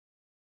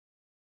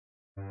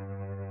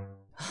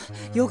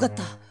よかっ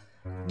た。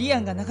リア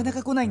ンがなかな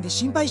か来ないんで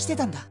心配して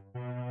たんだ。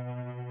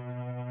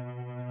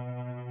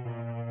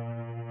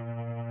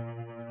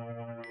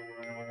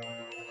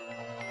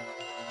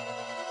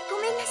ご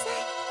めんなさ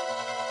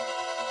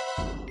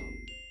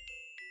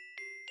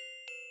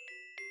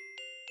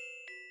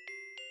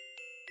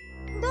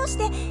い。どうし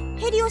て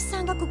ヘリオス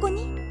さんがここ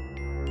に？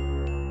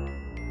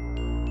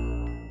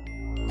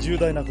重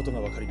大なこと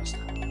が分かりました。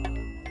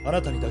あ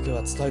なたにだけ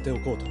は伝えてお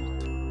こうと思っ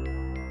て。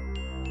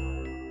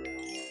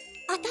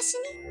私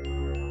に？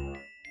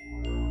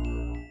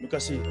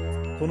昔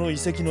この遺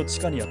跡の地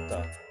下にあっ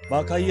た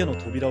魔界への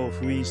扉を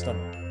封印した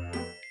のは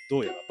ど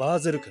うやらバー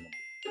ゼル家のもの、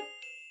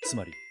つ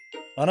まり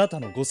あなた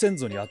のご先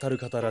祖にあたる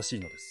方らしい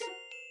のです。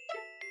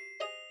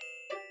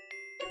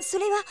そ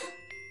れは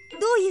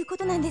どういうこ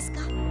となんですか？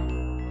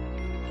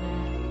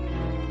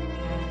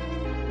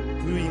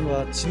封印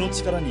は血の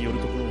力による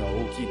ところが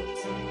大きいので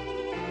す。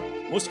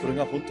もしこれ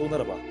が本当な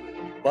らば、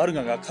バル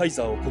ガがカイ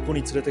ザーをここ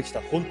に連れてきた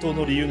本当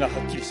の理由がはっ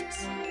きりしま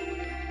す。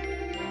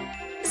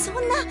そん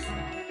な、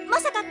ま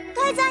さか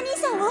カイザー兄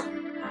さんを？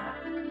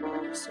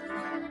それが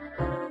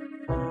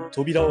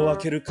扉を開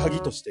ける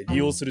鍵として利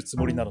用するつ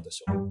もりなので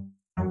しょう。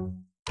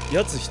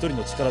奴一人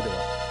の力では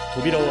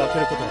扉を開け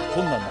ることは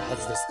困難なは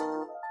ずですから。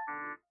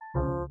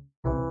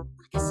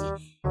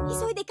私、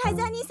急いでカイ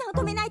ザー兄さん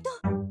を止めないと。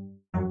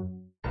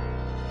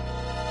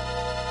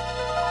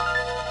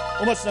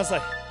お待ちなさ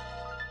い。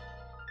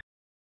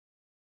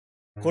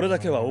これだ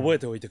けは覚え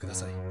ておいてくだ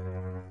さい。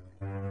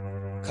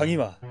鍵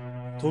は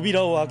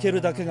扉を開け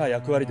るだけが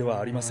役割では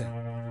ありませ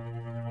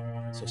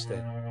ん。そして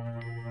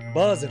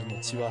バーゼル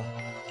の血は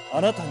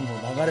あなたにも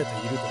流れている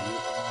というこ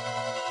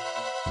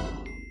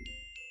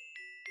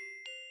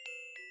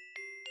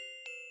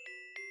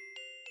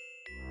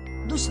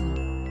と。どうしたの？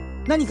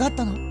何かあっ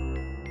たの？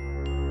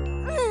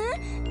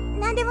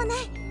なんでもない。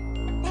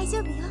大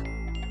丈夫よ。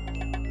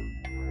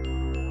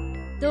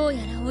どう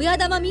やら親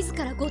玉自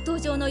らご登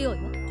場のよう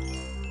よ。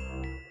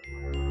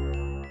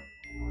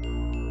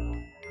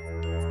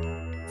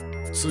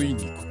つい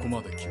にここ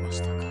まで来まし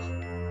たか。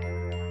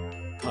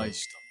大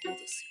したもの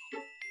です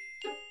よ。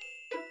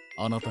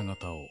あなた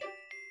方を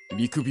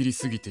見くびり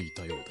すぎてい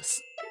たようで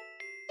す。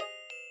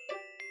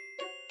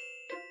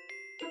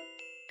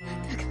あな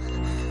たが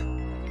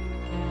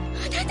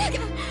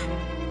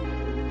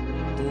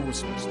どう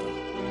しました？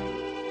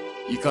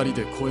怒り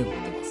で声も出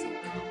ませんか？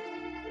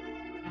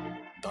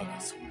だ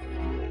がそんなもの、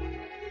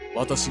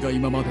私が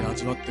今まで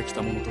味わってき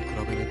たものと比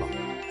べれば些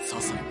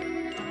細なものだ。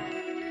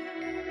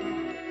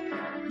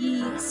い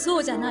いえ、そ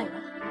うじゃないわ。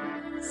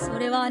そ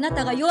れはあな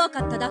たが弱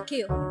かっただけ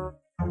よ。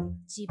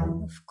自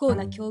分の不幸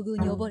な境遇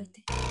に溺れ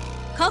て、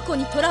過去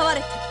にとらわ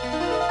れて。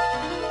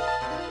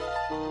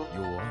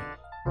弱い？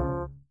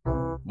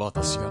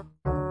私が？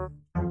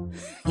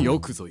よ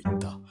くぞ言っ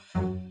た。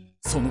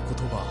その言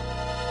葉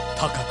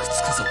高く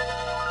つくぞ。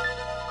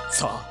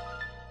さあ、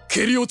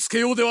けりをつけ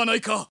ようではな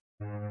いか。